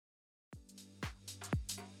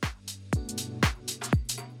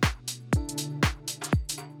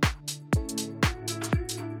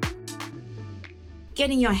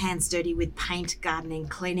Getting your hands dirty with paint, gardening,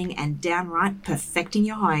 cleaning, and downright perfecting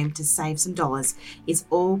your home to save some dollars is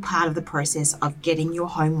all part of the process of getting your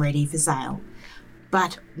home ready for sale.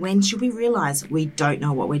 But when should we realise we don't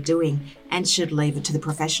know what we're doing and should leave it to the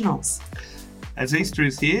professionals? As Easter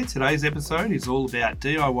is here, today's episode is all about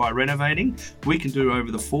DIY renovating we can do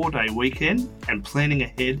over the 4-day weekend and planning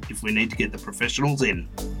ahead if we need to get the professionals in.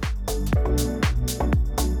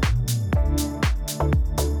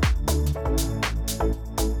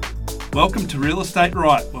 Welcome to Real Estate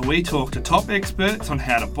Right, where we talk to top experts on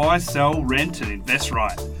how to buy, sell, rent and invest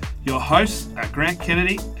right. Your hosts are Grant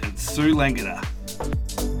Kennedy and Sue Langata.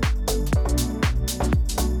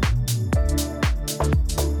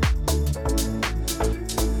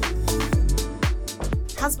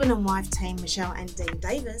 Husband and wife team Michelle and Dean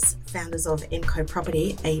Davis, founders of M+Co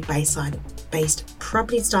Property, a Bayside-based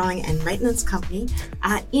property styling and maintenance company,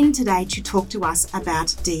 are in today to talk to us about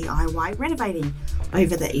DIY renovating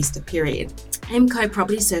over the Easter period. M+Co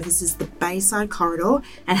Property services the Bayside corridor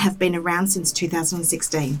and have been around since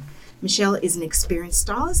 2016. Michelle is an experienced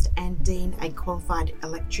stylist and Dean a qualified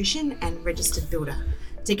electrician and registered builder.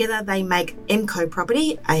 Together they make M+Co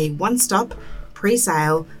Property a one-stop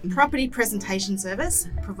pre-sale property presentation service,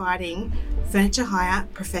 providing furniture hire,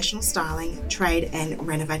 professional styling, trade and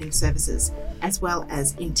renovating services, as well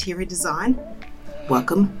as interior design.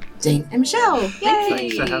 Welcome, Dean and Michelle. Yay!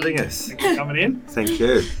 Thanks for having us. Thanks for coming in. Thank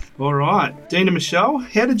you. All right. Dean and Michelle,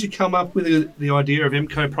 how did you come up with the idea of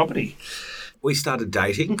M+Co Property? We started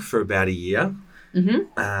dating for about a year.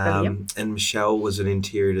 And Michelle was an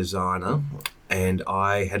interior designer and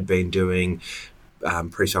I had been doing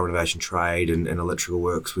pre-sale renovation trade and electrical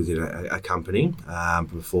works within a company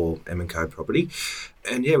before M+Co Property.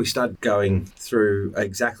 And we started going through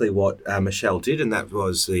exactly what Michelle did, and that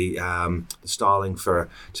was the styling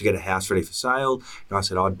to get a house ready for sale. And I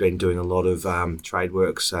said I'd been doing a lot of trade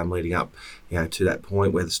works leading up to that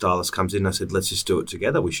point where the stylist comes in. I said, let's just do it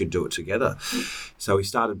together. We should do it together. So we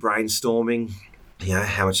started brainstorming.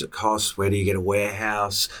 How much it costs, where do you get a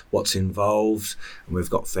warehouse, what's involved. And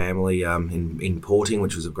we've got family in importing,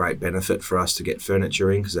 which was a great benefit for us to get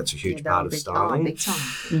furniture in because that's a huge part of styling. Big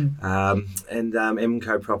time. And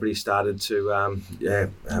M+Co Property started to...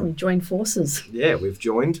 we joined forces. Yeah, we've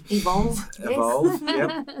joined. Evolve.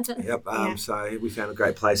 Yep. So we found a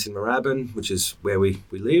great place in Moorabbin, which is where we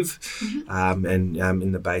live, and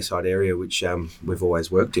in the Bayside area, which we've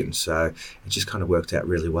always worked in. So it just kind of worked out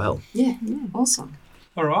really well. Yeah, awesome.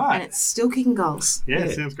 All right. And it's still kicking goals. Yeah,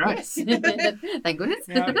 sounds great. Yes. Thank goodness.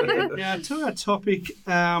 Now, to our topic,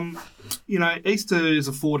 Easter is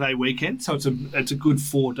a 4-day weekend, so it's a good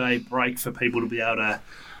 4-day break for people to be able to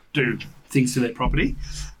do things to their property.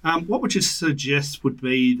 What would you suggest would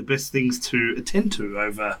be the best things to attend to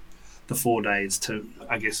over the 4 days to,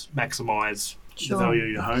 I guess, maximise the value of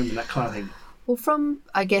your home and that kind of thing? Well, from,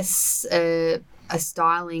 I guess, a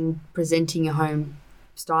presenting your home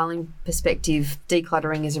styling perspective,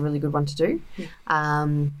 decluttering is a really good one to do.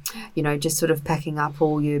 Just sort of packing up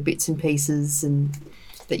all your bits and pieces and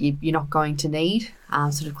that you're not going to need,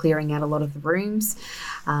 sort of clearing out a lot of the rooms.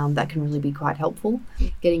 That can really be quite helpful.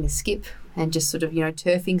 Getting a skip and just sort of,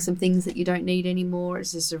 turfing some things that you don't need anymore.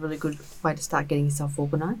 It's just a really good way to start getting yourself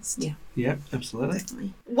organised. Yeah, absolutely.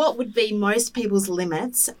 Definitely. What would be most people's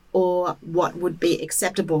limits or what would be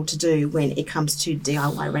acceptable to do when it comes to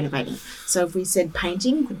DIY renovating? So if we said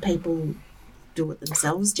painting, could people do it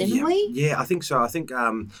themselves generally? Yeah, I think so. I think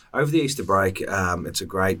over the Easter break, it's a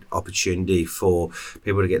great opportunity for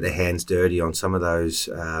people to get their hands dirty on some of those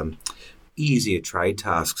easier trade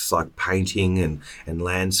tasks like painting and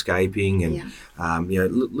landscaping and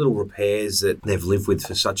little repairs that they've lived with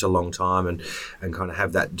for such a long time and kind of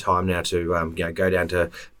have that time now to go down to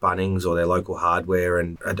Bunnings or their local hardware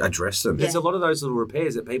and address them. There's a lot of those little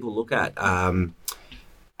repairs that people look at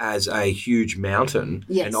as a huge mountain,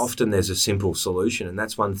 and often there's a simple solution, and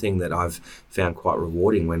that's one thing that I've found quite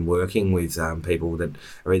rewarding when working with people that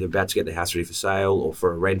are either about to get their house ready for sale or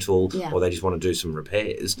for a rental, or they just want to do some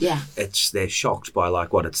repairs. They're shocked by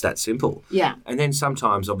it's that simple. And then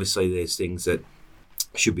sometimes obviously there's things that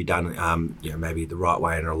should be done, maybe the right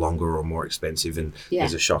way and are longer or more expensive, and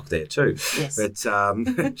there's a shock there too. But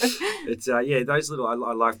it's those little.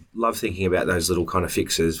 I love thinking about those little kind of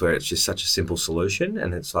fixes where it's just such a simple solution,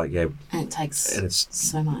 and it's and it takes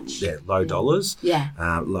so much. Low dollars,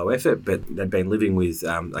 low effort, but they've been living with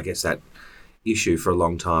I guess that issue for a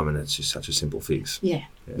long time, and it's just such a simple fix. Yeah,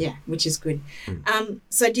 which is good.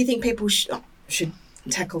 So do you think people should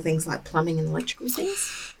tackle things like plumbing and electrical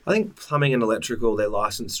things? I think plumbing and electrical, they're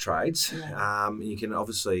licensed trades. Yeah. You can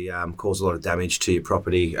obviously cause a lot of damage to your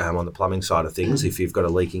property on the plumbing side of things if you've got a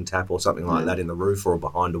leaking tap or something like that in the roof or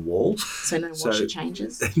behind a wall. So no washer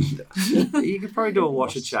changes? You could probably do a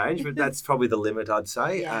washer change, but that's probably the limit, I'd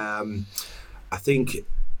say. Yeah. I think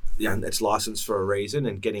it's licensed for a reason,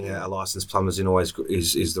 and getting a licensed plumber's in always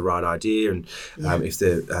is the right idea. And if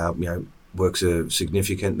the works are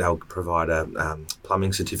significant, they'll provide a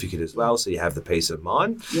plumbing certificate as well, so you have the peace of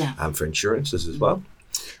mind for insurances as well.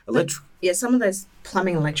 Some of those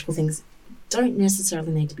plumbing electrical things don't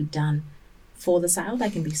necessarily need to be done for the sale. They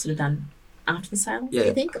can be sort of done after the sale, do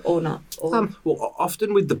you think, or not? Or... Well,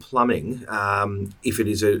 often with the plumbing, if it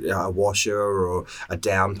is a washer or a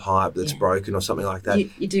downpipe that's broken or something like that.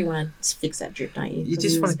 You do want to fix that drip, don't you? You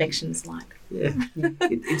just want inspections like... Yeah.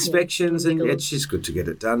 Inspections, and it's just good to get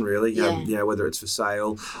it done, really. Whether it's for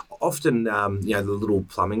sale. Often, the little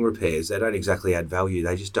plumbing repairs, they don't exactly add value.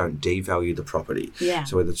 They just don't devalue the property. Yeah.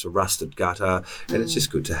 So whether it's a rusted gutter, and it's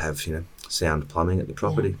just good to have, sound plumbing at the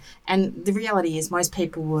property. Yeah. And the reality is most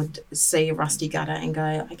people would see a rusty gutter and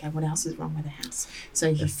go, okay, what else is wrong with the house? So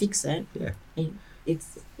you fix it. Yeah.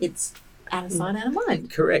 It's out of sight, out of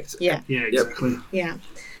mind. Correct. Yeah. Yeah, exactly. Yeah.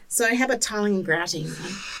 So how about tiling and grouting?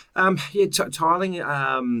 Tiling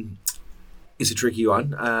is a tricky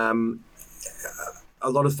one.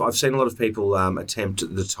 I've seen a lot of people attempt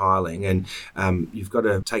the tiling, and you've got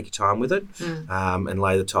to take your time with it and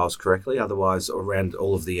lay the tiles correctly. Otherwise, around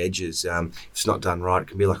all of the edges, if it's not done right, it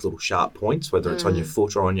can be like little sharp points, whether it's on your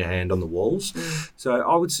foot or on your hand on the walls. So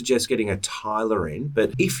I would suggest getting a tiler in.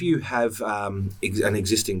 But if you have an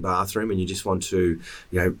existing bathroom and you just want to,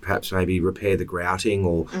 perhaps maybe repair the grouting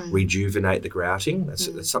or rejuvenate the grouting, that's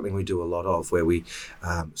something we do a lot of, where we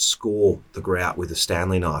score the grout with a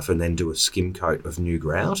Stanley knife and then do a skim coat of new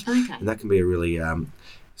grout, and that can be a really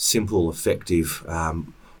simple, effective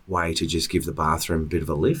way to just give the bathroom a bit of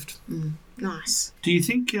a lift. Nice. Do you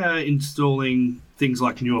think installing things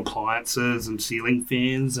like new appliances and ceiling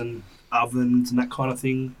fans and ovens and that kind of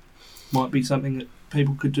thing might be something that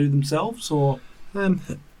people could do themselves, or?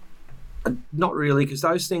 Not really, because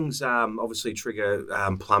those things obviously trigger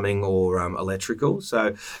plumbing or electrical.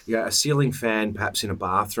 So, a ceiling fan perhaps in a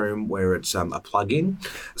bathroom where it's a plug-in.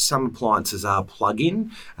 Some appliances are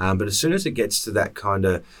plug-in, but as soon as it gets to that kind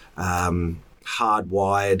of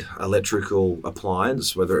hardwired electrical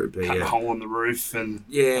appliance, whether it be a hole in the roof and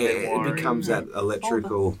it becomes that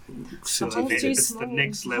electrical certificate. It's the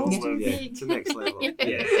next level. It's the next level.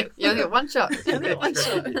 You only got one shot.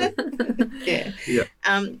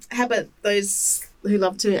 How about those who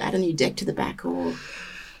love to add a new deck to the back, or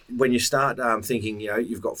when you start thinking,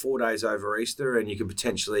 you've got 4 days over Easter and you could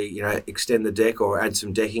potentially, extend the deck or add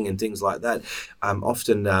some decking and things like that,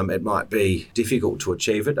 often it might be difficult to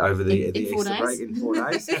achieve it over the Easter break in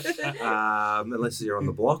 4 days, unless you're on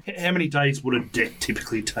the block. How many days would a deck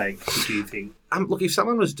typically take, do you think? Look, if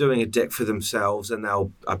someone was doing a deck for themselves and they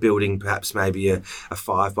are building perhaps maybe a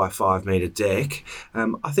 5 by 5 metre deck,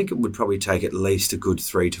 I think it would probably take at least a good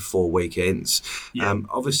 3 to 4 weekends. Yeah.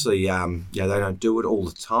 Obviously, they don't do it all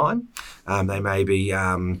the time. They may be...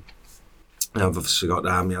 I've obviously got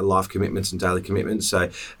life commitments and daily commitments, so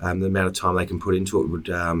the amount of time they can put into it would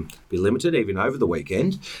be limited, even over the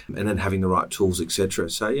weekend, and then having the right tools, etc.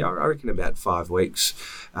 So, I reckon about 5 weeks.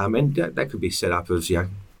 And that could be set up as,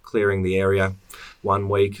 clearing the area 1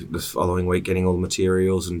 week, the following week getting all the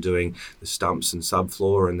materials and doing the stumps and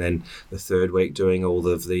subfloor, and then the third week doing all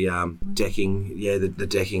of the decking, the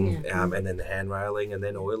decking, and then the hand railing, and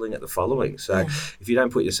then oiling it the following. So if you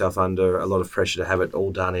don't put yourself under a lot of pressure to have it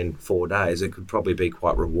all done in 4 days, it could probably be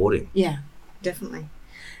quite rewarding. Yeah, definitely.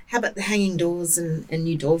 How about the hanging doors and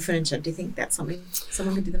new door furniture? Do you think that's something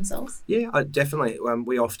someone could do themselves? Yeah, definitely.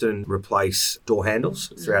 We often replace door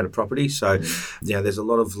handles throughout a property. So, there's a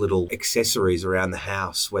lot of little accessories around the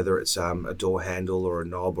house, whether it's a door handle or a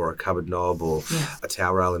knob or a cupboard knob or a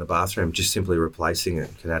towel rail in a bathroom. Just simply replacing it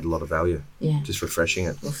can add a lot of value. Yeah. Just refreshing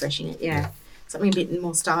it. Something a bit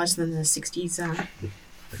more stylish than the 60s.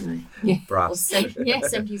 Brass. Or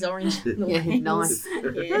 70s orange. Nice.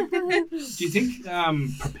 Do you think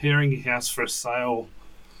preparing your house for a sale,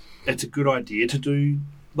 it's a good idea to do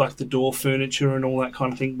like the door furniture and all that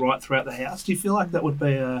kind of thing right throughout the house? Do you feel like that would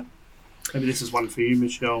be maybe this is one for you,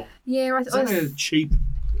 Michelle? Yeah, is that a cheap,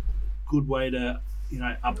 good way to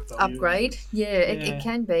upgrade? It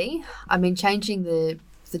can be. I mean, changing the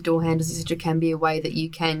door handles, etc., can be a way that you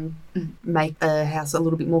can make a house a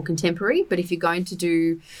little bit more contemporary. But if you're going to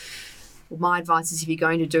do, my advice is if you're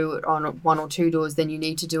going to do it on 1 or 2 doors, then you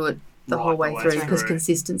need to do it the whole way through, because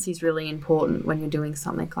consistency is really important when you're doing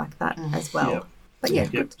something like that as well. But yeah,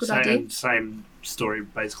 good idea. And same story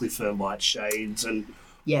basically for light shades and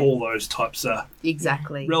Yeah, all those types of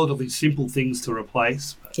exactly. relatively simple things to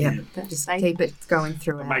replace. But, Yeah, But just they- keep it going but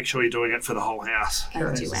throughout. make sure you're doing it for the whole house. They do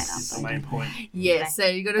That's add up, the they main do. point. Yeah, so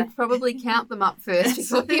you've got to probably count them up first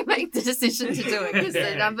before you make the decision to do it, because the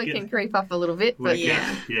Yeah, number yeah. can creep up a little bit. But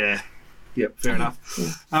Yeah. Yep, fair enough.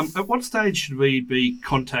 At what stage should we be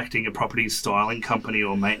contacting a property styling company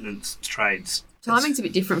or maintenance trades? timing's a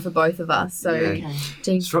bit different for both of us. So, Okay.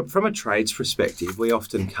 James, From a trades perspective, we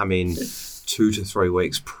often come in 2 to 3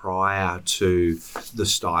 weeks prior to the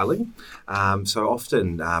styling. So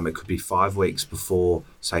often it could be 5 weeks before,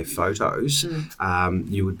 say, photos.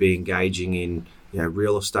 You would be engaging in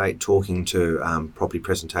real estate, talking to property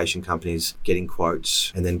presentation companies, getting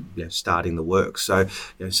quotes, and then starting the work. So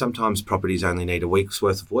sometimes properties only need a week's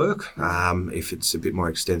worth of work. If it's a bit more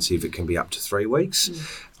extensive, it can be up to 3 weeks.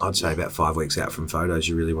 I'd say about 5 weeks out from photos,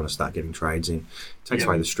 you really want to start getting trades in. Takes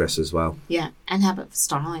away the stress as well. Yeah. And how about for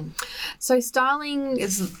styling? so styling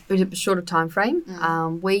is a bit of a shorter time frame.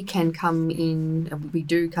 We can come in, we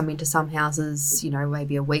do come into some houses,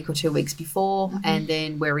 maybe a week or 2 weeks before, and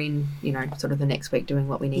then we're in, sort of the next week doing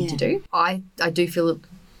what we need to do. I do feel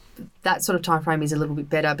that sort of time frame is a little bit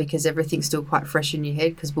better because everything's still quite fresh in your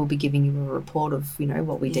head, because we'll be giving you a report of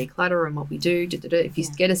what we declutter and what we do. If you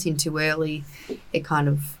get us in too early, it kind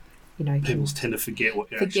of People tend to forget what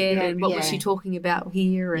you forget actually and what was she talking about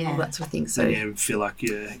here and all that sort of thing. So and you feel like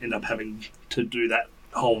you end up having to do that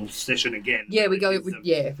whole session again. we go With we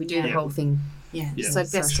them. do the whole thing. Yeah. Yeah, So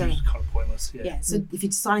best which to is kind of pointless. Yeah. So if you're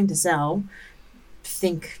deciding to sell,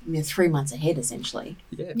 think 3 months ahead essentially.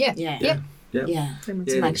 Yeah. Yeah. Yeah. Yeah. Yeah. Pretty much.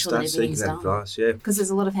 To make sure that start seeking everything's that done. advice. Yeah, Because there's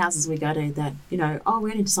a lot of houses we go to that, we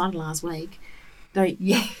only decided last week. Yeah.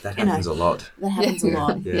 that You know. happens a lot. That happens a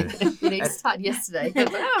lot. Yeah. You need to start yesterday.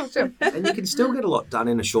 Oh, sure. And you can still get a lot done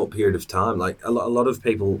in a short period of time. Like a lot of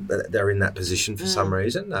people, they're in that position for some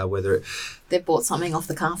reason, whether it, They've bought something off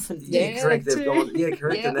the cuff and correct, they've too. gone,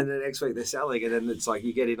 correct, Yeah. and then the next week they're selling, and then it's like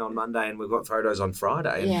you get in on Monday and we've got photos on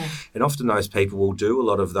Friday, and, Yeah. and often those people will do a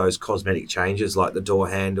lot of those cosmetic changes, like the door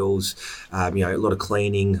handles, a lot of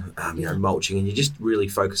cleaning, mulching, and you're just really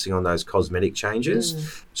focusing on those cosmetic changes,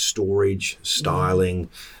 storage, styling,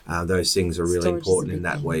 those things are really Storage is a important in big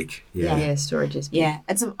that thing. week. Yeah, storage is big. Yeah,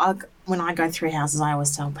 when I go through houses, I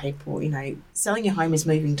always tell people, selling your home is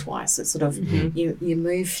moving twice. It's sort of you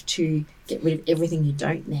move to get rid of everything you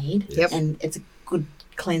don't need, and it's a good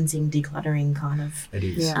cleansing, decluttering kind of It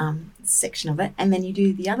is. Yeah. section of it, and then you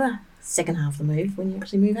do the other second half of the move when you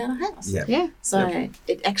actually move out of house. Yeah. Yeah. So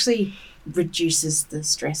it actually reduces the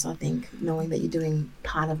stress, I think, knowing that you're doing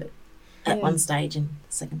part of it at one stage and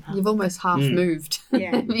the second part. You've almost half moved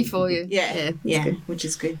before you. Yeah, it's good. which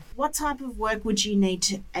is good. What type of work would you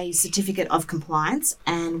need a certificate of compliance,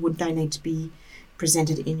 and would they need to be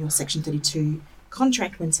presented in your Section 32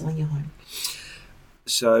 contract when selling your home?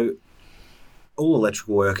 So all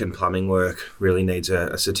electrical work and plumbing work really needs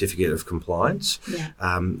a certificate of compliance. Yeah.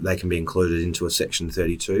 They can be included into a Section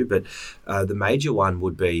 32, but the major one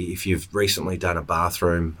would be if you've recently done a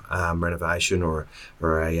bathroom renovation or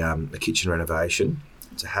a kitchen renovation.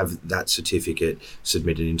 To have that certificate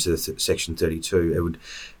submitted into the Section 32, it would.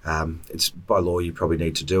 It's by law you probably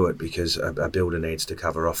need to do it because a builder needs to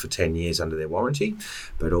cover off for 10 years under their warranty,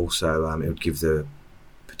 but also it would give the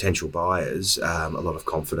potential buyers a lot of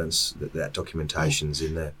confidence that documentation's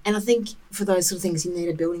in there. And I think for those sort of things, you need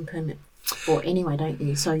a building permit for anyway, don't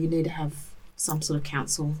you? So you need to have some sort of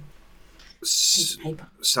council piece of paper.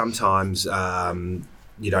 Sometimes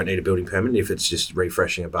you don't need a building permit if it's just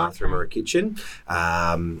refreshing a bathroom or a kitchen,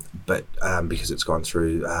 but because it's gone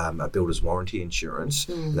through a builder's warranty insurance,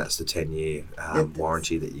 that's the 10-year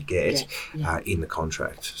warranty that you get in the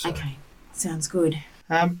contract. So. Okay, sounds good.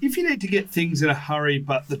 If you need to get things in a hurry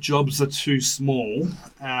but the jobs are too small,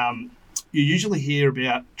 you usually hear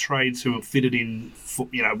about trades who are fitted in for,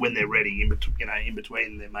 when they're ready, in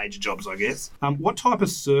between their major jobs, I guess. What type of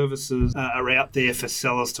services are out there for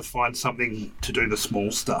sellers to find something to do the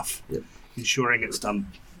small stuff, ensuring it's done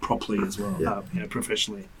properly as well,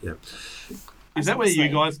 professionally? Yeah. Is that where you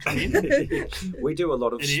guys come in? We do a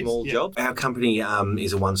lot of small jobs. Our company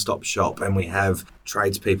is a one-stop shop, and we have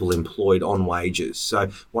tradespeople employed on wages. So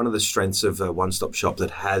one of the strengths of a one-stop shop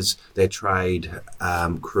that has their trade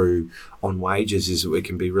crew on wages is that we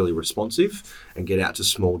can be really responsive and get out to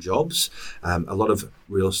small jobs. A lot of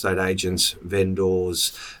real estate agents,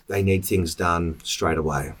 vendors, they need things done straight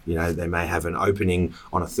away. They may have an opening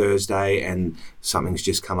on a Thursday and something's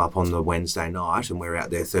just come up on the Wednesday night and we're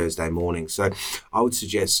out there Thursday morning. So I would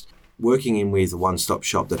suggest working in with a one-stop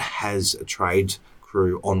shop that has a trade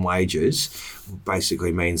crew on wages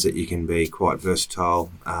basically means that you can be quite versatile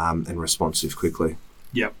and responsive quickly.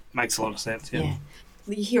 Yep, makes a lot of sense. Yeah.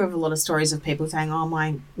 You hear of a lot of stories of people saying, "Oh,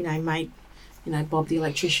 my, mate, Bob the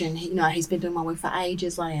electrician, he's been doing my work for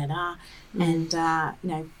ages, and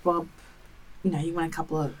Bob, you want a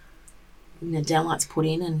couple of downlights put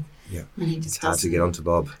in, and he just it's hard to get onto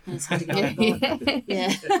Bob. And it's hard to get onto Bob.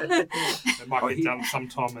 Yeah. It might get done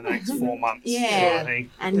sometime in the next 4 months. Yeah. Sort of thing.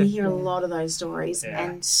 And you hear a lot of those stories,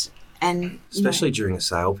 and especially during a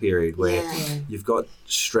sale period where you've got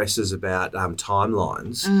stresses about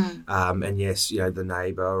timelines, and yes, the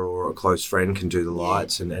neighbour or a close friend can do the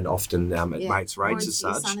lights, and often at mates' rates as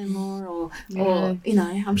such. Your son-in-law, or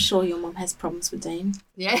I'm sure your mum has problems with Dean.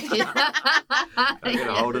 Yeah. Don't get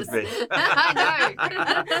a hold of me. I know.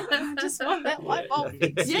 I just want that light bulb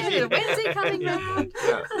fixed. Yeah, when's he coming round?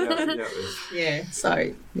 Yeah.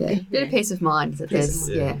 So bit of peace of mind that there's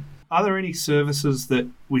Are there any services that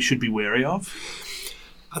we should be wary of?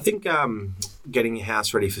 I think getting your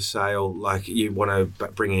house ready for sale, you want to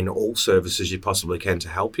bring in all services you possibly can to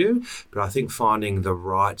help you, but I think finding the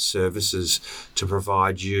right services to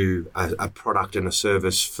provide you a product and a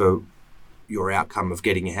service for your outcome of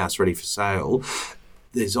getting your house ready for sale.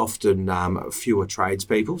 There's often fewer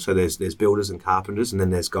tradespeople, so there's builders and carpenters, and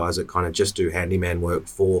then there's guys that kind of just do handyman work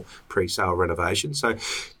for pre-sale renovation. So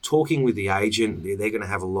talking with the agent, they're going to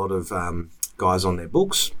have a lot of guys on their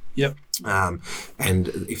books. Yep. And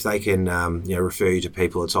if they can refer you to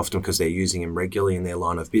people, it's often because they're using them regularly in their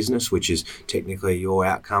line of business, which is technically your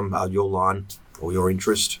outcome, your line or your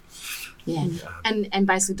interest. Yeah. And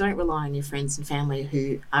basically don't rely on your friends and family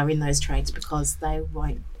who are in those trades because they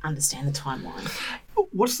won't understand the timeline.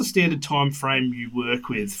 What's the standard time frame you work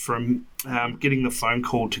with from getting the phone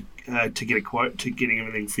call to get a quote to getting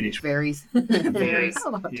everything finished? Varies.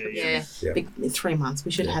 Yeah. 3 months.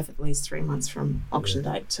 We should have at least 3 months from auction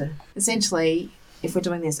date to... Essentially, if we're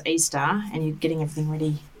doing this Easter and you're getting everything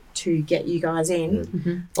ready to get you guys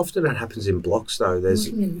in... Often that happens in blocks, though.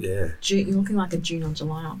 You're looking like a June or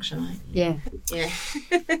July auction, eh? Yeah.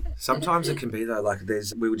 Sometimes it can be, though,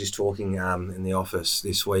 we were just talking in the office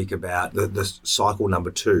this week about the cycle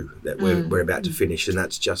number 2 that we're about to finish, and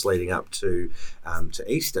that's just leading up to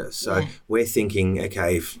Easter. So we're thinking,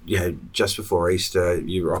 okay, if, just before Easter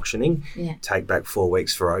you're auctioning, take back 4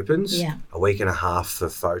 weeks for opens, a week and a half for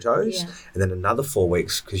photos, and then another 4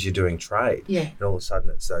 weeks because you're doing trade. Yeah. And all of a sudden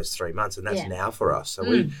it's those 3 months, and that's now for us.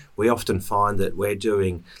 So we often find that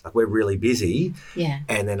we're really busy,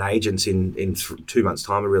 and then agents in 2 months'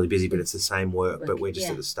 time are really busy, but it's the same work, but we're just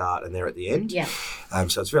at the start and they're at the end. Yeah.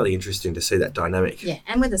 So it's really interesting to see that dynamic. Yeah,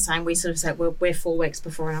 and we're the same. We sort of say we're 4 weeks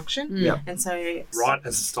before an auction. Yeah. And so... Right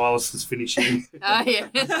as the stylist is finishing. Oh, yeah.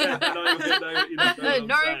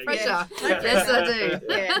 No pressure. Yes, I do.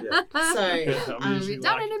 Yeah. So... we're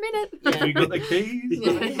done in a minute. Have you got the keys?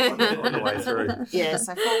 On the way through. Yeah,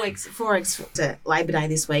 so 4 weeks to Labor Day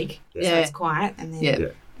this week. So it's quiet, and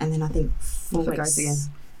then I think 4 weeks goes again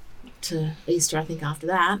to Easter. I think after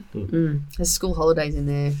that there's school holidays in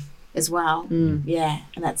there as well. Yeah,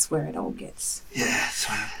 and that's where it all gets. Yeah,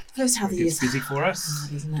 so first half of the year it's busy for us.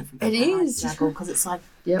 hard, isn't it? It is because it's like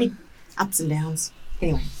big ups and downs.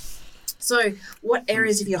 Anyway, so what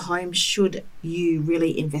areas of your home should you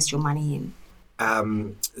really invest your money in?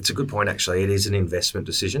 It's a good point, actually. It is an investment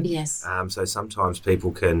decision. Yes. So sometimes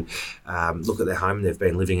people can look at their home, they've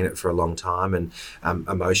been living in it for a long time, and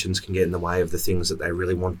emotions can get in the way of the things that they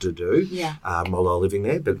really want to do while they're living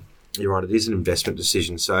there. But you're right, it is an investment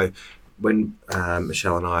decision. So when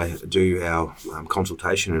Michelle and I do our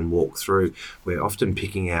consultation and walk through, we're often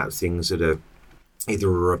picking out things that are either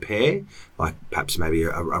a repair, like perhaps maybe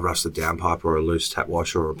a rusted downpipe or a loose tap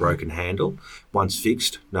washer or a broken handle. Once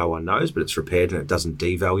fixed, no one knows, but it's repaired and it doesn't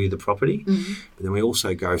devalue the property. But then we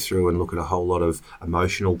also go through and look at a whole lot of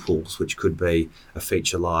emotional pulls, which could be a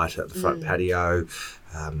feature light at the front patio,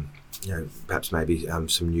 perhaps maybe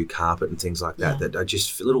some new carpet and things like that, that are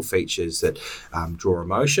just little features that draw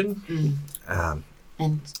emotion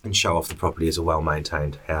and show off the property as a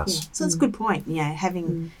well-maintained house. Yeah. So that's a good point,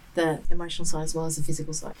 having the emotional side as well as the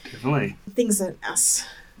physical side. Definitely. Things that us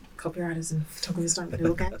copywriters and photographers don't really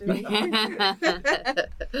look at, do we?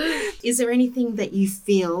 Is there anything that you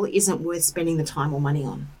feel isn't worth spending the time or money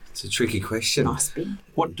on? It's a tricky question. Nice big.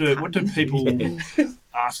 What do people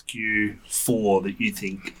ask you for that you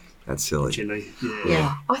think? That's silly.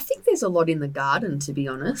 Yeah. I think there's a lot in the garden, to be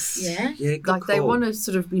honest. Yeah. Yeah, good Like call. they want to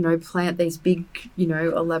sort of, plant these big,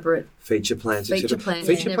 elaborate feature plants. Feature etc. plants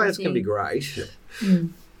Feature and plants can be everything.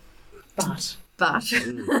 great. But but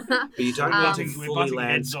But you don't Um, need to We're fully butting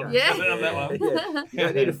heads on landscape. that one. Yeah. You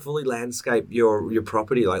don't need to fully landscape your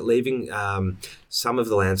property. Like leaving some of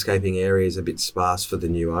the landscaping areas a bit sparse for the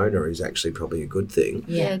new owner is actually probably a good thing.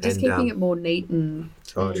 yeah, just And, keeping it more neat and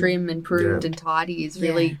Tidy. trim and pruned Yeah. and tidy is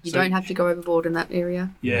really, you So- don't have to go overboard in that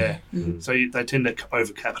area. Yeah. Mm. So they tend to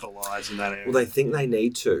over-capitalise in that area. Well, they think they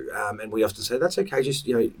need to, and we often say that's okay. Just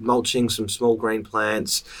mulching some small green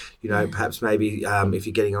plants. Perhaps maybe if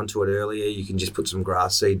you're getting onto it earlier, you can just put some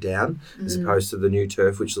grass seed down as opposed to the new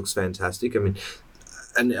turf, which looks fantastic. I mean,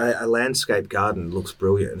 and a landscape garden looks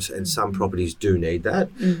brilliant, and some properties do need that,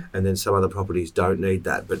 and then some other properties don't need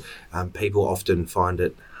that. But people often find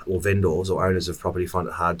it, or vendors or owners of property find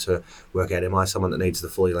it hard to work out, am I someone that needs the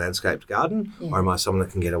fully landscaped garden, or am I someone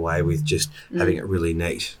that can get away with just having it really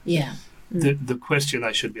neat? Yeah. The question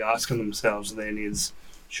they should be asking themselves then is,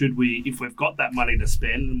 should we, if we've got that money to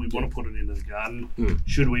spend and we want to put it into the garden,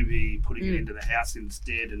 should we be putting it into the house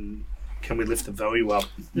instead, and can we lift the value up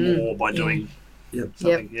more by doing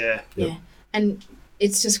something? Yeah. And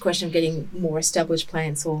it's just a question of getting more established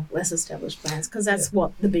plants or less established plants, because that's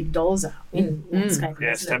what the big dollars are in landscaping.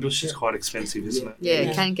 Yeah, isn't it? established is quite expensive, isn't it? Yeah,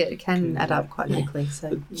 Yeah. it can add up quite quickly.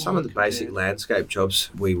 So Some of the basic landscape jobs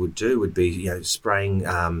we would do would be, spraying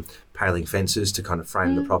paling fences to kind of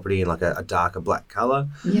frame the property in like a darker black colour.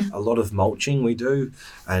 Yeah. A lot of mulching we do,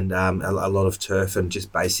 and a lot of turf and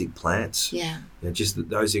just basic plants. Yeah. Just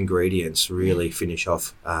those ingredients really finish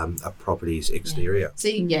off a property's exterior.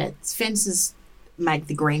 See, fences make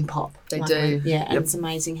the green pop. They do. Yeah, and it's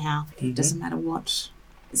amazing how it doesn't matter what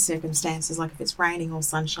circumstances, like if it's raining or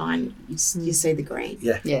sunshine, you see the green.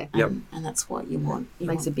 Yeah. yeah, And that's what you want.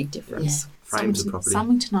 makes a big difference. Frames the property.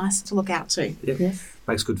 Something nice to look out to. Yeah.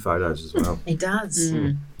 Makes good photos as well. It does.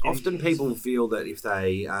 Often people feel that if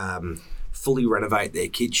they fully renovate their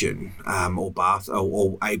kitchen or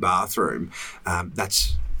a bathroom,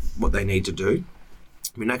 that's what they need to do.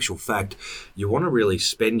 In actual fact, you want to really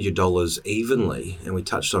spend your dollars evenly, and we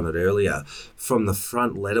touched on it earlier, from the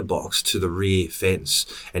front letterbox to the rear fence,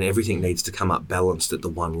 and everything needs to come up balanced at the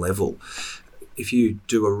one level. If you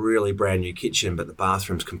do a really brand new kitchen but the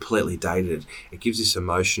bathroom's completely dated, it gives this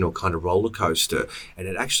emotional kind of roller coaster, and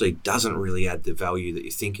it actually doesn't really add the value that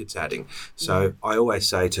you think it's adding. So I always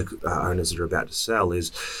say to owners that are about to sell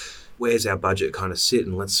is, where's our budget kind of sit,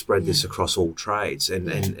 and let's spread this across all trades.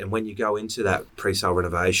 And when you go into that pre-sale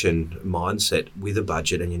renovation mindset with a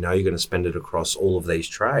budget, and you're going to spend it across all of these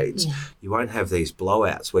trades, you won't have these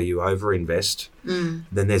blowouts where you overinvest.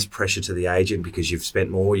 Then there's pressure to the agent because you've spent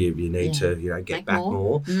more, you need to get Make back more,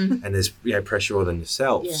 more. and there's pressure on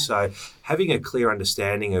yourself. Yeah. So having a clear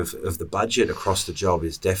understanding of the budget across the job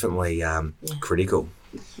is definitely critical.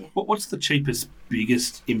 What's the cheapest,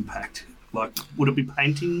 biggest impact? Like, would it be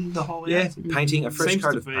painting the whole house? Painting, a fresh Seems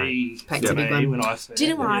coat to of paint. be Paint's a to big me one. when I see Do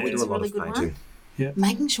you know what I it. think do is a a lot really of good painting. one? Yeah.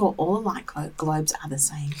 Making sure all the light globes are the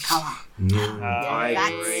same colour. I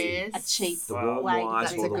That's agree. a cheap The warm way white to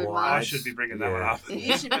that's or a the good one. white. I should be bringing that one up.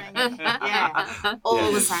 You should bring it. Yeah.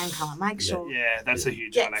 All the same colour. Make sure. Yeah, that's a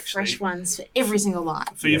huge Get one, actually. fresh ones for every single light.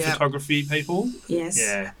 For your Yeah. photography people, Yes.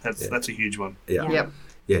 that's a huge one. Yeah. Yep.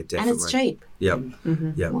 Yeah, definitely. And it's cheap. Yep.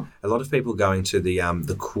 Yep. A lot of people go into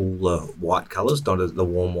the cooler white colours, not as the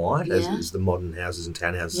warm white, as the modern houses and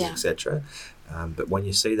townhouses, Yeah. etc. But when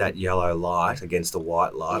you see that yellow light against the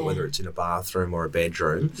white light, Yeah. whether it's in a bathroom or a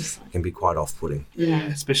bedroom, It's like- it can be quite off-putting. Yeah,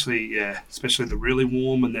 especially the really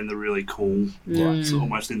warm and then the really cool lights,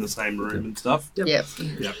 almost in the same room and stuff. Yep. Yep.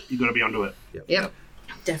 Yeah, you got to be onto it. Yep.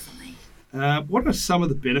 Definitely. What are some of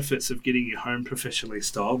the benefits of getting your home professionally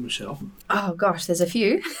styled, Michelle? Oh gosh, there's a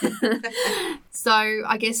few. So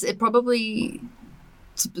I guess it probably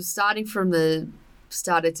starting from the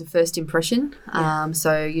start, it's a first impression.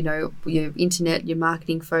 So your internet, your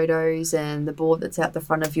marketing photos, and the board that's out the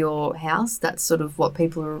front of your house. That's sort of what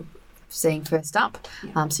people are seeing first up.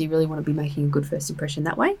 So you really want to be making a good first impression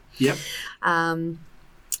that way. Yep.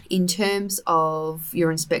 In terms of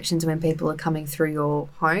your inspections, when people are coming through your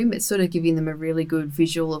home, it's sort of giving them a really good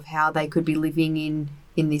visual of how they could be living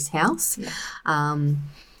in this house.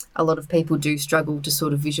 A lot of people do struggle to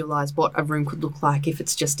sort of visualise what a room could look like if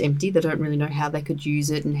it's just empty. They don't really know how they could use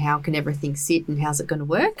it and how can everything sit and how's it going to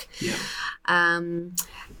work. Yeah.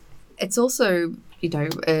 It's also,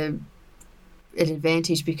 an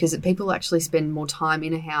advantage because people actually spend more time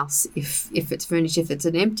in a house if it's furnished. If it's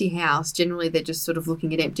an empty house, generally they're just sort of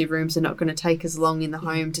looking at empty rooms. They're not going to take as long in the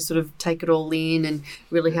home to sort of take it all in and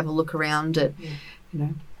really have a look around it.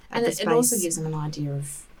 And it also gives them an idea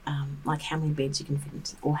of like how many beds you can fit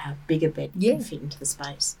into, or how big a bed you can fit into the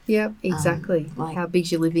space. Yeah, exactly. like- how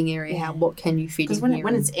big's your living area? What can you fit in Because when here?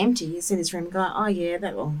 it's empty, you see this room and go, oh yeah,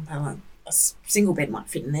 that will single bed might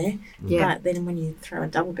fit in there, Yeah. but then when you throw a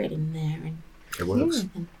double bed in there It works.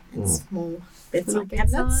 and small Little bedside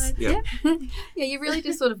cabinets, bedside. Yeah. Yeah, you're really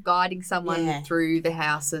just sort of guiding someone Yeah. through the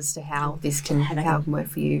house as to how this can How they how it can- can work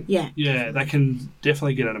for you. yeah, Yeah, they can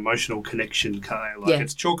definitely get an emotional connection. Like Yeah.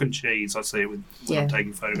 it's chalk and cheese. I see it when Yeah. I'm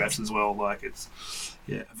taking photographs as well. Like it's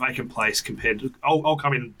a vacant place compared to I'll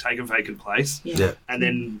come in and take a vacant place, Yeah. and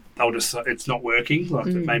then they'll just it's not working. Like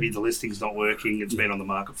maybe the listing's not working. It's been on the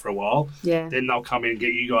market for a while. Yeah. Then they'll come in and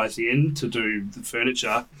get you guys in to do the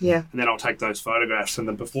furniture, Yeah. and then I'll take those photographs. And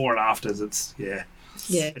the before and afters, Yeah.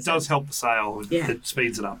 it does help the sale. Yeah. It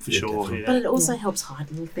speeds it up for Yeah, sure. definitely. Yeah. but it also helps hide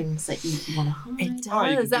little things that you want to hide. It Oh,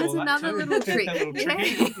 you does. can do That's all that another too. little trick. A little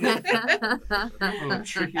tricky. A little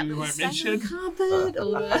tricky we won't Stain mention. the carpet,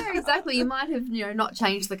 or Yeah, exactly. You might have, not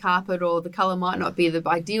changed the carpet, or the colour might not be the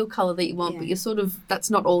ideal colour that you want, but you're sort of, that's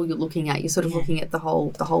not all you're looking at. You're sort of looking at the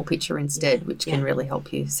whole picture instead, which can really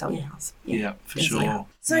help you sell your house. Yeah, for Definitely. sure.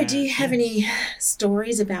 So, do you have any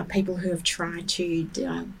stories about people who have tried to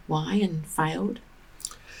DIY and failed?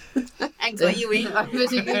 And got you in. Over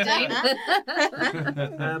to you, Dean.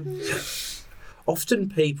 Often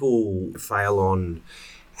people fail on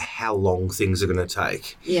how long things are going to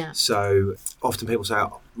take. Yeah. So often people say,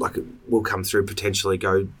 like, we'll come through, potentially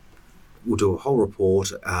we'll do a whole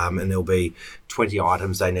report, and there'll be 20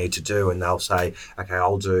 items they need to do, and they'll say, okay,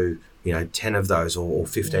 I'll do 10 of those or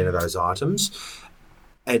 15 of those items.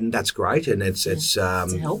 And that's great, and it's a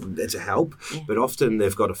help. It's a help. Yeah. But often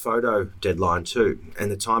they've got a photo deadline too,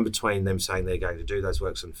 and the time between them saying they're going to do those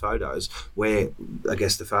works and photos, where I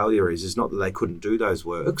guess the failure is not that they couldn't do those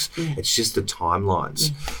works, it's just the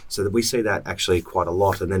timelines. So that we see that actually quite a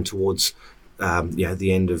lot, and then towards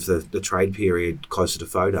the end of the trade period, closer to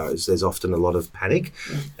photos, there's often a lot of panic,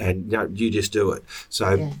 and you just do it.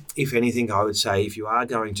 So if anything, I would say if you are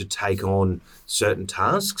going to take on certain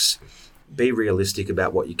tasks, be realistic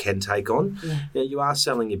about what you can take on. Yeah. You are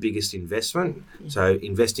selling your biggest investment, so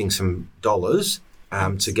investing some dollars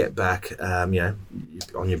to get back, on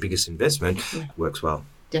your biggest investment works well.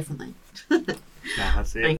 Definitely.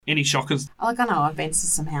 That's it. Any shockers? Like, I know I've been to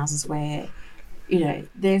some houses where,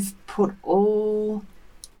 they've put all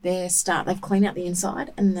their stuff, they've cleaned out the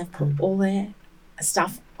inside and they've put all their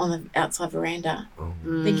stuff on the outside veranda,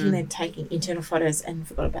 thinking they're taking internal photos and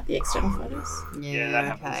forgot about the external photos. Yeah, that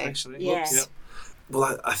happens actually. Yeah. Yep.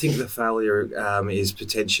 Well, I think the failure is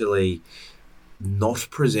potentially not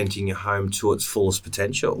presenting your home to its fullest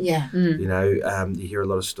potential. Yeah. You hear a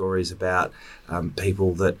lot of stories about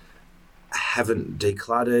people that haven't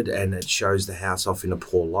decluttered and it shows the house off in a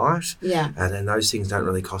poor light. Yeah. And then those things don't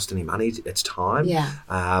really cost any money. It's time. Yeah.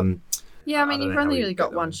 Yeah, I mean, don't you've know how only you really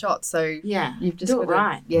get got one them. shot, so Yeah. you've just Do got it to,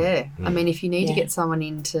 right. Yeah. I mean, if you need to Yeah. get someone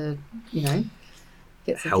in to,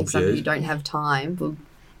 get some Help things done, you. but you don't have time. Well,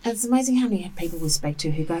 And it's amazing how many people we speak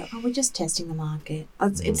to who go, we're just testing the market.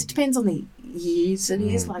 It depends on the years it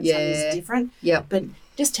is, like some is different. yeah. But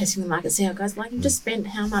just testing the market, see how it goes. Like, you've just spent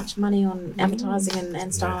how much money on advertising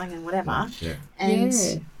and styling and whatever. Yeah. And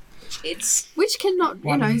Yeah. it's... Which cannot,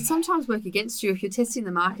 sometimes work against you if you're testing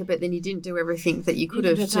the market, but then you didn't do everything that you could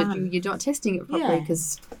have. You're not testing it properly Yeah.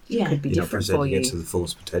 because Yeah. it could be You're not different for presenting you. it to the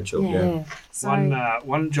fullest potential. Yeah. Yeah. So,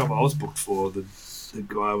 One job I was booked for, the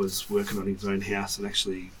guy was working on his own house and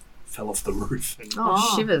actually fell off the roof. And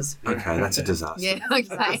Oh, shivers. Okay, that's a disaster. Yeah,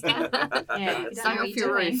 okay. yeah, you Stay don't know what off you're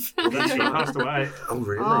your doing. roof. He passed away. Oh,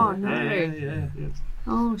 really? Oh, no. Yeah.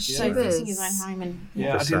 Oh, So shivers. fixing his own home and...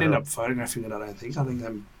 Yeah, I For didn't end sale. up photographing it, I don't think. I think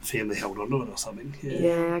the family held onto it or something. Yeah.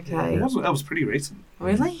 Yeah, okay. That was pretty recent.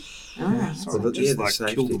 Really? Oh, Yeah, that's sorry, Well, just the like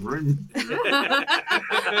safety. kill the room. Kill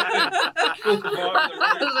the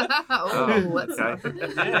vibe of the room. Oh, that's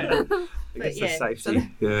okay. I guess yeah, the safety.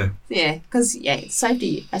 Yeah. Yeah, because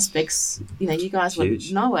safety aspects, you guys would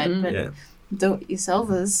Huge. know it, but Yeah.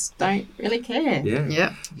 do-it-yourselfers don't really care. Yeah.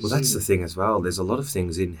 Yeah. Well, that's the thing as well. There's a lot of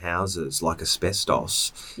things in houses like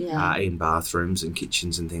asbestos Yeah. in bathrooms and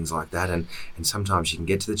kitchens and things like that. And sometimes you can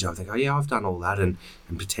get to the job and think, oh, yeah, I've done all that. And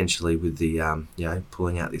potentially with the,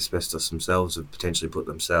 pulling out the asbestos themselves have potentially put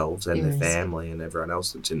themselves and their Yes. family and everyone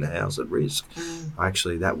else that's in the house at risk.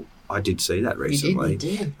 Mm. I did see that You recently.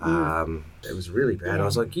 did. It was really bad. Yeah. I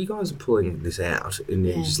was like, you guys are pulling this out and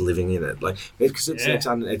you're Yeah. just living in it. Like, because it's just,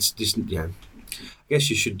 I guess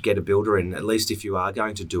you should get a builder in, at least if you are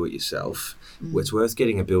going to do it yourself. It's worth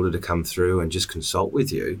getting a builder to come through and just consult with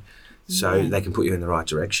you so Yeah. they can put you in the right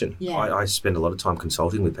direction. Yeah. I spend a lot of time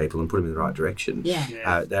consulting with people and put them in the right direction. Yeah.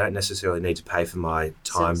 Yeah. They don't necessarily need to pay for my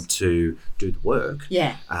time So- to do the work.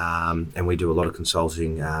 Yeah. And we do a lot of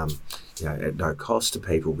consulting, at no cost to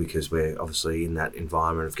people because we're obviously in that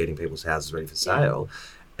environment of getting people's houses ready for sale.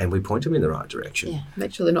 and we point them in the right direction. Yeah.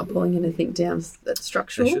 Make sure they're not pulling anything down that's They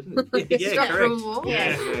structural. shouldn't. Yeah, Structural correct. wall.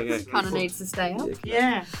 Yeah. Kind of needs to stay up.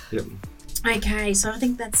 Yeah. Yep. Okay, so I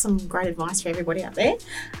think that's some great advice for everybody out there.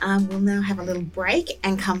 We'll now have a little break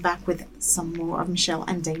and come back with some more of Michelle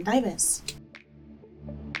and Dean Davis.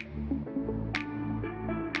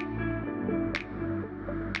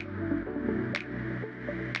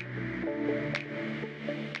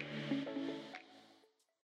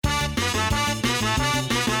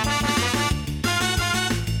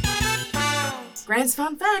 Grant's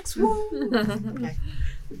fun facts. Woo! Okay.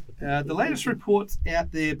 The latest reports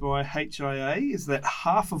out there by HIA is that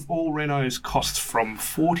half of all renos cost from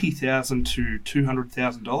 $40,000 to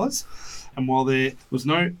 $200,000. And while there was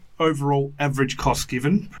no overall average cost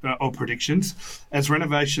given or predictions, as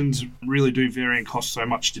renovations really do vary in cost so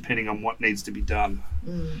much depending on what needs to be done.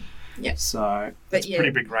 Yeah. So But it's a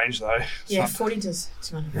pretty big range though. Yeah, So- 40 to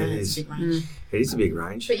 200 grand is a big range. It is a big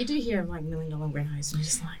range. But you do hear of like $1 million renos and you're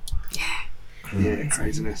just like, Yeah,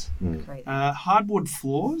 craziness. Great. Hardwood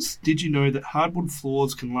floors. Did you know that hardwood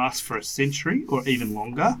floors can last for a century or even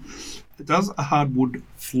longer? Does a hardwood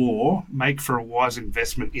floor make for a wise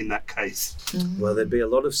investment in that case? Well, there'd be a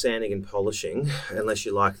lot of sanding and polishing, unless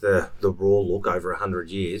you like the raw look over 100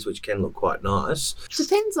 years, which can look quite nice.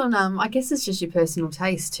 Depends on, I guess it's just your personal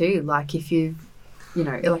taste too. Like if you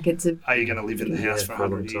like it's a, Are you going to live in the house for for a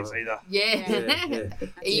long 100 years time. either? Yeah.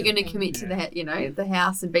 Are you going to commit to that, the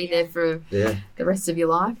house and be there for Yeah. the rest of your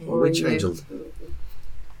life? Or We are you- change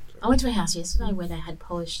I went to a house yesterday where they had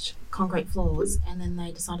polished concrete floors and then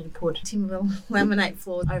they decided to put timber laminate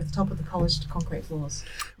floors over the top of the polished concrete floors.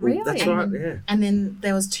 Really? That's right, yeah. And then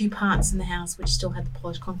there was 2 parts in the house which still had the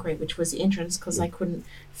polished concrete, which was the entrance because they couldn't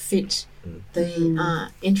fit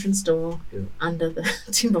the entrance door under the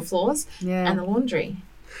timber floors Yeah. and the laundry.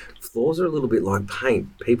 Floors are a little bit like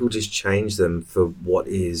paint. People just change them for what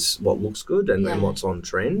looks good and what's on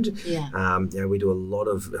trend. Yeah. We do a lot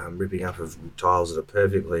of ripping up of tiles that are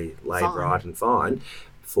perfectly laid Fine. right and fine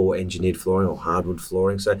for engineered flooring or hardwood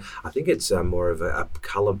flooring. So I think it's more of a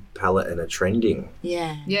colour palette and a trending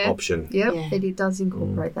Yeah. option. Yep, Yeah. it does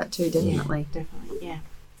incorporate that too, definitely. Definitely. Yeah.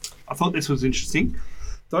 I thought this was interesting.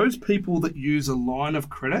 Those people that use a line of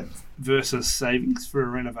credit versus savings for a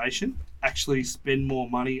renovation actually spend more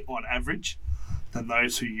money on average than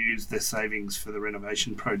those who use their savings for the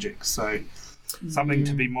renovation project. So something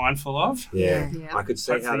to be mindful of. Yeah. Yeah. I could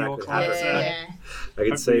see how Hopefully that your could clients happen. are- Yeah. I could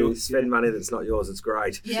Hopefully see you'll- spend money that's not yours. It's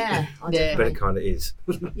great. Yeah. Yeah. But Definitely. it kind of is.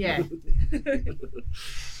 Yeah.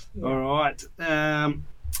 All right.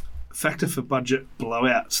 Factor for budget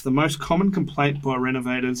blowouts. The most common complaint by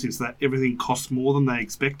renovators is that everything costs more than they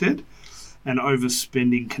expected, and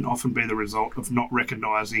overspending can often be the result of not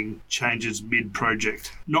recognising changes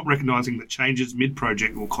mid-project. Not recognising that changes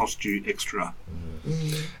mid-project will cost you extra.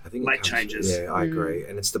 I think Late changes. Yeah, I agree.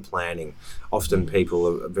 And it's the planning. Often people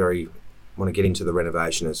are want to get into the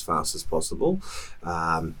renovation as fast as possible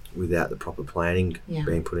without the proper planning Yeah.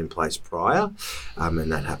 being put in place prior.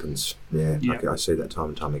 And that happens. Yeah, Yeah. I see that time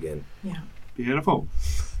and time again. Yeah. Beautiful.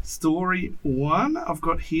 Story 1 I've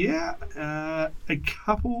got here. A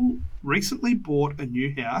couple recently bought a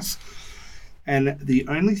new house, and the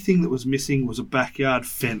only thing that was missing was a backyard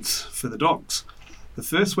fence for the dogs. The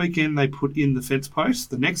first weekend they put in the fence post.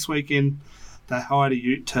 The next weekend they hired a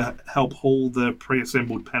ute to help haul the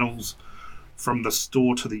pre-assembled panels from the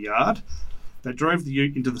store to the yard. They drove the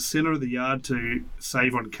ute into the centre of the yard to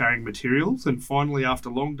save on carrying materials, and finally, after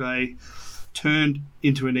a long day, turned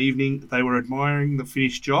into an evening. They were admiring the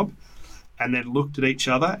finished job and then looked at each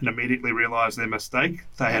other and immediately realised their mistake.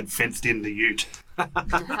 They had fenced in the ute. Yeah.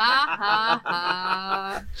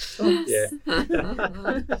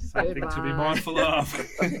 Something to be mindful of.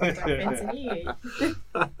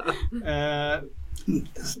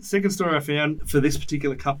 Second story I found for this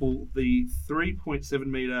particular couple, the 3.7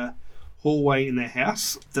 metre hallway in their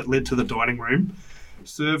house that led to the dining room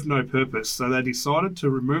served no purpose, so they decided to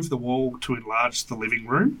remove the wall to enlarge the living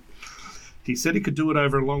room. He said he could do it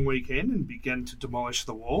over a long weekend and began to demolish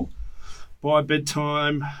the wall. By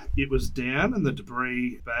bedtime, it was down and the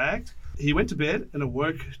debris bagged. He went to bed and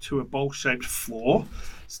awoke to a bowl-shaped floor.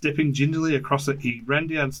 Stepping gingerly across it, he ran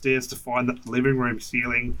downstairs to find that the living room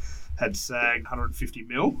ceiling had sagged 150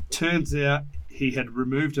 mil. Turns out he had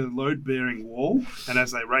removed a load-bearing wall, and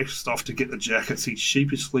as they raced off to get the jackets, he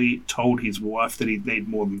sheepishly told his wife that he'd need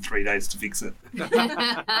more than 3 days to fix it.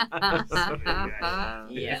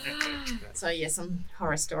 Yeah. So yeah, some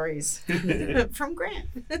horror stories from Grant.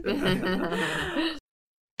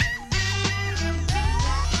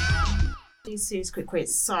 Sue's quick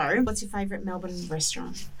quiz. So, what's your favourite Melbourne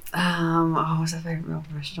restaurant? What's our favourite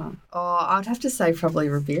Melbourne restaurant? Oh, I'd have to say probably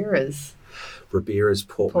Ribera's. Ribera's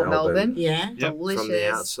Port Melbourne. Yeah. Yep. Delicious. From the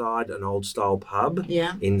outside, an old style pub.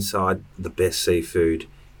 Yeah. Inside, the best seafood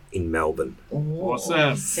in Melbourne.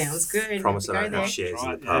 Awesome. Sounds good. Promise I Have to don't go have there. shares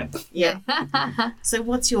in the Right, pub. Yeah. So,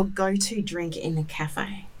 what's your go-to drink in a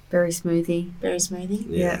cafe? Berry smoothie. Berry smoothie.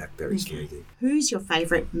 Yeah, very Okay. smoothie. Who's your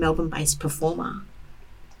favourite Melbourne-based performer?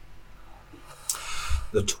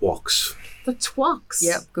 The Twox. The Twox.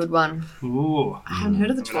 Yep, good one. Ooh. I haven't heard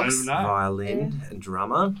of the I don't Twox. even know. Violin and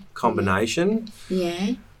drummer combination.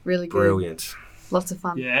 Yeah. Really good. Brilliant. Lots of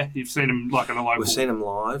fun. Yeah, you've seen them like on a local. We've seen them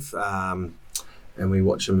live, and we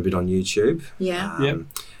watch them a bit on YouTube. Yeah. Yep.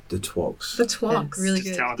 The Twox. The Twox. Really Just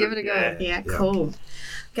good. talented, Give it a go. yeah. Yeah, Yeah. cool.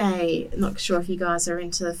 Okay, not sure if you guys are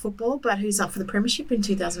into football, but who's up for the premiership in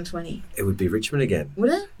 2020? It would be Richmond again. Would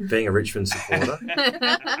it? Being a Richmond supporter.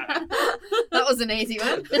 That was an easy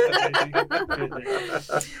one.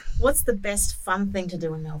 What's the best fun thing to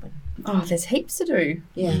do in Melbourne? Oh, there's heaps to do.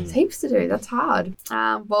 Yeah. There's heaps to do. That's hard.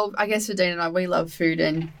 Well, I guess for Dean and I, we love food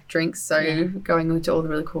and drinks, so Yeah. going to all the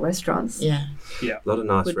really cool restaurants Yeah. A lot of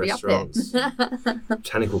nice would be up there. restaurants.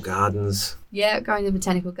 Botanical gardens. Yeah, going to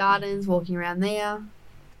botanical gardens, walking around there.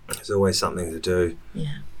 There's always something to do.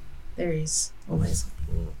 Yeah. There is always.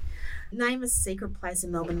 Name a secret place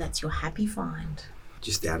in Melbourne that's your happy find.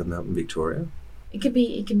 Just out of Melbourne, Victoria. It can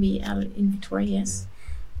be out in Victoria, yes.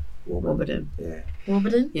 Warburton. Yeah.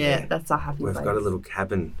 Warburton. Yeah, that's our happy We've place. got a little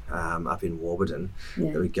cabin up in Warburton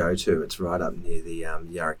Yeah. that we go to. It's right up near the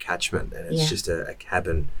Yarra catchment, and it's Yeah. just a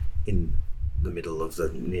cabin in the middle of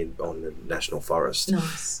on the National Forest.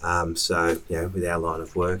 Nice. So, with our line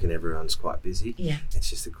of work and everyone's quite busy, Yeah. it's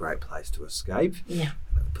just a great place to escape. Yeah.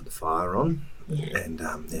 Put the fire on Yeah. and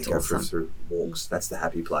go awesome. through walks. That's the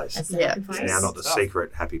happy place. That's the Yeah. happy It's place. now not the Stuff.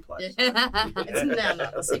 secret happy place. It's now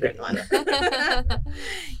not a secret one.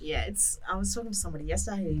 Yeah, I was talking to somebody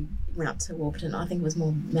yesterday who went up to Warburton. I think it was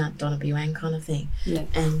more Mount Donabuang kind of thing. Yeah.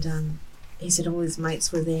 And he said all his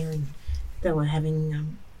mates were there and they were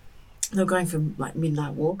having, they were going for like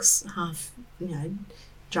midnight walks, half,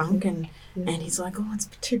 drunk and he's like, oh, it's a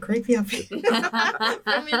bit too creepy up here for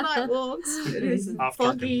midnight walks. It is After the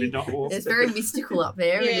foggy. midnight walk. It's very mystical up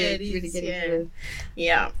there. Yeah, and it you really is, get yeah. into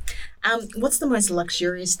Yeah. What's the most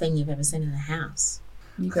luxurious thing you've ever seen in a house?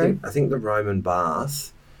 you I go. think the Roman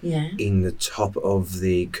bath Yeah. in the top of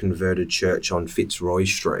the converted church on Fitzroy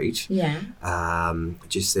Street, Yeah.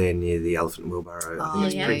 just there near the Elephant and Wheelbarrow. I Oh, think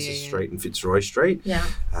it's yeah, Princess yeah. Street and Fitzroy Street. Yeah.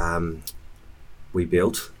 We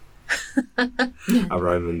built a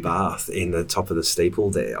Roman bath in the top of the steeple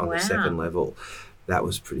there on Wow. the second level. That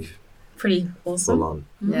was pretty Pretty awesome. full on.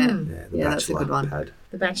 Yeah. Mm. The Yeah, that's a bachelor good one. pad.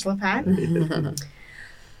 The Bachelor pad.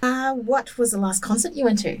 What was the last concert you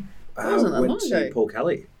went to? wasn't that Went long to ago. Paul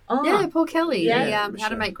Kelly. Oh, Yeah, Paul Kelly. Yeah. Yeah, How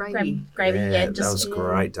to Make Gravy. Gravy. Yeah, that just was a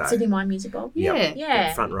great day. Sydney Wine Music Bowl. Yeah. Yep.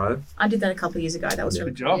 Yeah. Front row. I did that a couple of years ago. That was Yeah.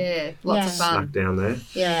 really Good job. Yeah, lots of Yeah. fun. Snuck down there.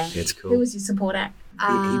 Yeah. It's cool. Who was your support act?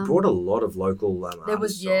 He brought a lot of local There artists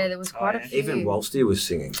was on. there was quite Oh, a yeah. few. Even Wolsty was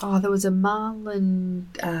singing. Oh, there was a Marlon.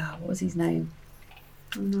 What was his name?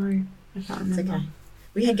 Oh no, I can't It's remember. okay.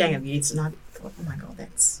 We had Gang of Youths, and I thought, oh my god,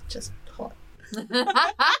 that's just hot.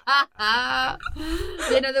 Yeah,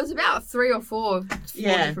 no, there was about three or four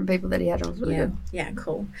Yeah. different people that he had. It was really Yeah. good. Yeah.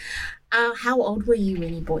 Cool. How old were you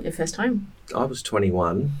when you bought your first home? I was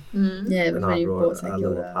 21 Yeah, and before I you bought bought a St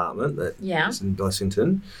little Kilda. apartment that Yeah. was in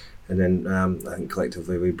Blessington. And then I think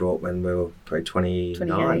collectively we bought when we were probably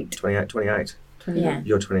 29, 28. Yeah.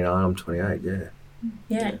 You're 29, I'm 28, yeah.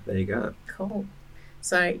 Yeah. There you go. Cool.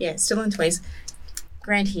 So yeah, still in 20s.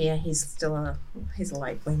 Grant here, he's a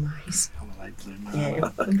late bloomer. He's I'm a late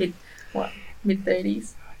bloomer. mid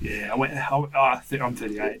 30s. Yeah, I'm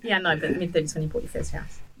 38. Yeah, no, but mid 30s when you bought your first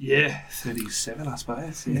house. Yeah, 37, I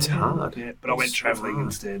suppose. Yeah. It's hard. Yeah, but I went It's travelling hard.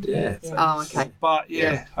 instead. Yeah. Oh, okay. But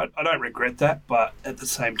I don't regret that. But at the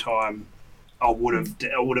same time, I would have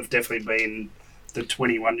definitely been the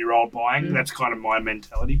 21-year-old buying. That's kind of my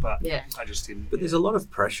mentality. But Yeah. I just didn't. But there's a lot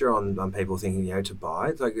of pressure on people thinking, to buy.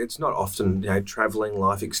 It's like it's not often, travelling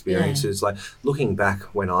life experiences. Like looking back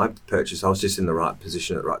when I purchased, I was just in the right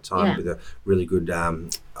position at the right time Yeah. with a really good. I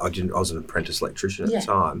was an apprentice electrician at Yeah. the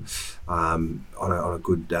time, on a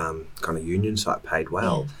good kind of union site, paid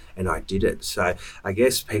well, and I did it. So I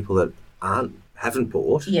guess people that haven't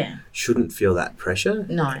bought Yeah. shouldn't feel that pressure.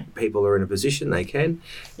 No. People are in a position they can.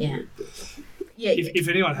 Yeah. Yeah. If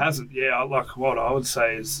anyone hasn't, like what I would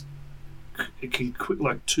say is it can quit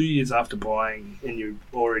like 2 years after buying and you're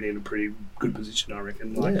already in a pretty good position, I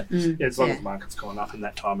reckon. Like, Yeah. as long Yeah. as the market's gone up in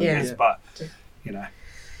that time, Yeah. I guess. But,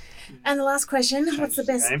 And the last question, what's the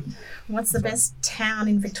Game. best town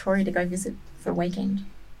in Victoria to go visit for a weekend?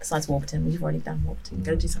 Besides Warburton, we've already done Warburton. You've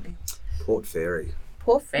got to do something. Port Fairy.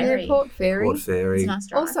 Port Fairy. Yeah, Port Fairy. Port Fairy. It's a nice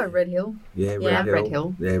drive. Also Red Hill. Yeah, Yeah, Red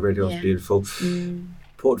Hill. Yeah, Red Hill's Yeah. beautiful.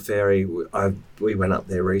 Port Fairy, we went up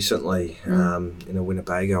there recently in a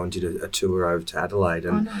Winnebago and did a tour over to Adelaide,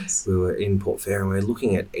 and nice. we were in Port Fairy and we were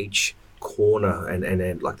looking at each corner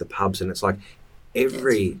and like the pubs, and it's like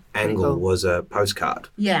every angle cool. was a postcard.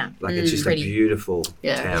 Yeah. Like it's just Pretty. a beautiful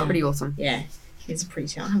Yeah, town. pretty awesome. Yeah. It's a pretty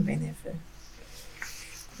town. I haven't been there for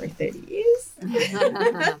probably 30 years.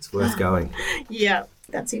 It's worth going. Yeah.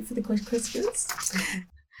 That's it for the questions.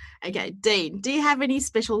 Okay, Dean, do you have any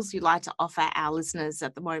specials you'd like to offer our listeners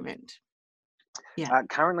at the moment?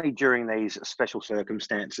 Currently, during these special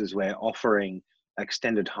circumstances, we're offering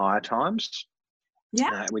extended hire times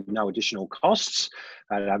with no additional costs.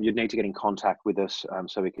 You'd need to get in contact with us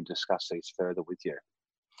so we could discuss these further with you.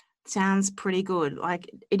 Sounds pretty good. Like,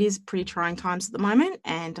 it is pretty trying times at the moment,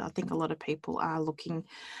 and I think a lot of people are looking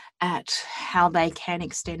at how they can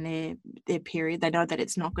extend their period. They know that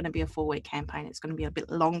it's not going to be a 4-week campaign, it's going to be a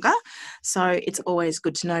bit longer. So it's always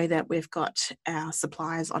good to know that we've got our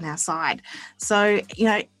suppliers on our side. So,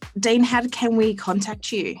 Dean, how can we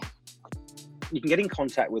contact you? You can get in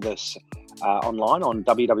contact with us online on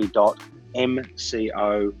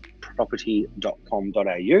www.M+Co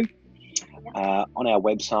Property.com.au. On our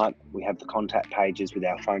website, we have the contact pages with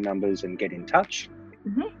our phone numbers and get in touch.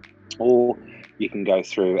 Or you can go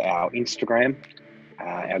through our Instagram.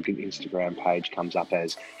 Our Instagram page comes up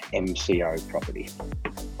as M+Co Property.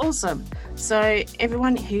 Awesome. So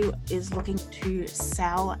everyone who is looking to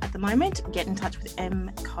sell at the moment, get in touch with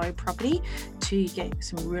M+Co Property to get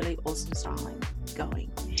some really awesome styling going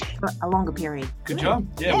for a longer period. Good job.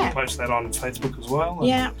 Yeah, we'll post that on Facebook as well.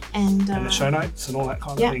 And the show notes and all that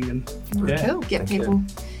kind of thing. And Cool. get people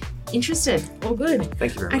interested. All good.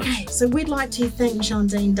 Thank you very much. Okay, so we'd like to thank Michelle and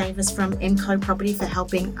Dean Davis from M+Co Property for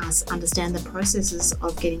helping us understand the processes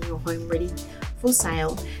of getting your home ready for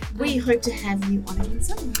sale. We hope to have you on again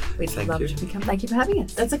soon. We'd Thank love you. to become. Thank you for having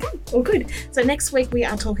us. That's okay. All good. So next week we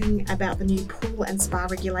are talking about the new pool and spa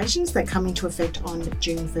regulations that come into effect on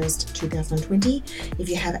June 1st, 2020. If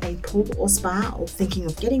you have a pool or spa or thinking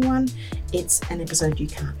of getting one, it's an episode you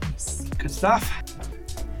can't miss. good stuff.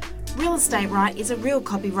 Real Estate Right is a real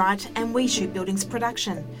copyright and We Shoot Buildings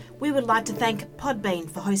production. We would like to thank Podbean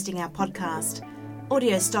for hosting our podcast,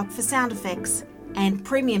 Audio Stock for sound effects, and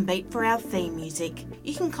Premium Beat for our theme music.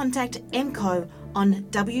 You can contact M+Co on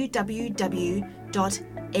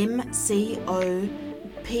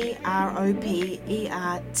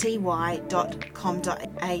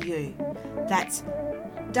www.mcoproperty.com.au. That's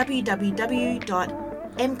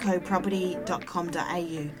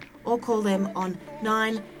www.mcoproperty.com.au, or call them on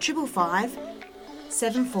 9555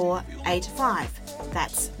 7485.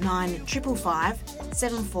 That's 9555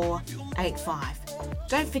 7485.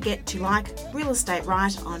 Don't forget to like Real Estate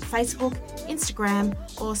Right on Facebook, Instagram,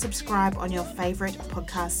 or subscribe on your favourite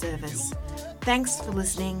podcast service. Thanks for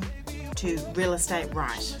listening to Real Estate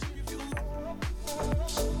Right.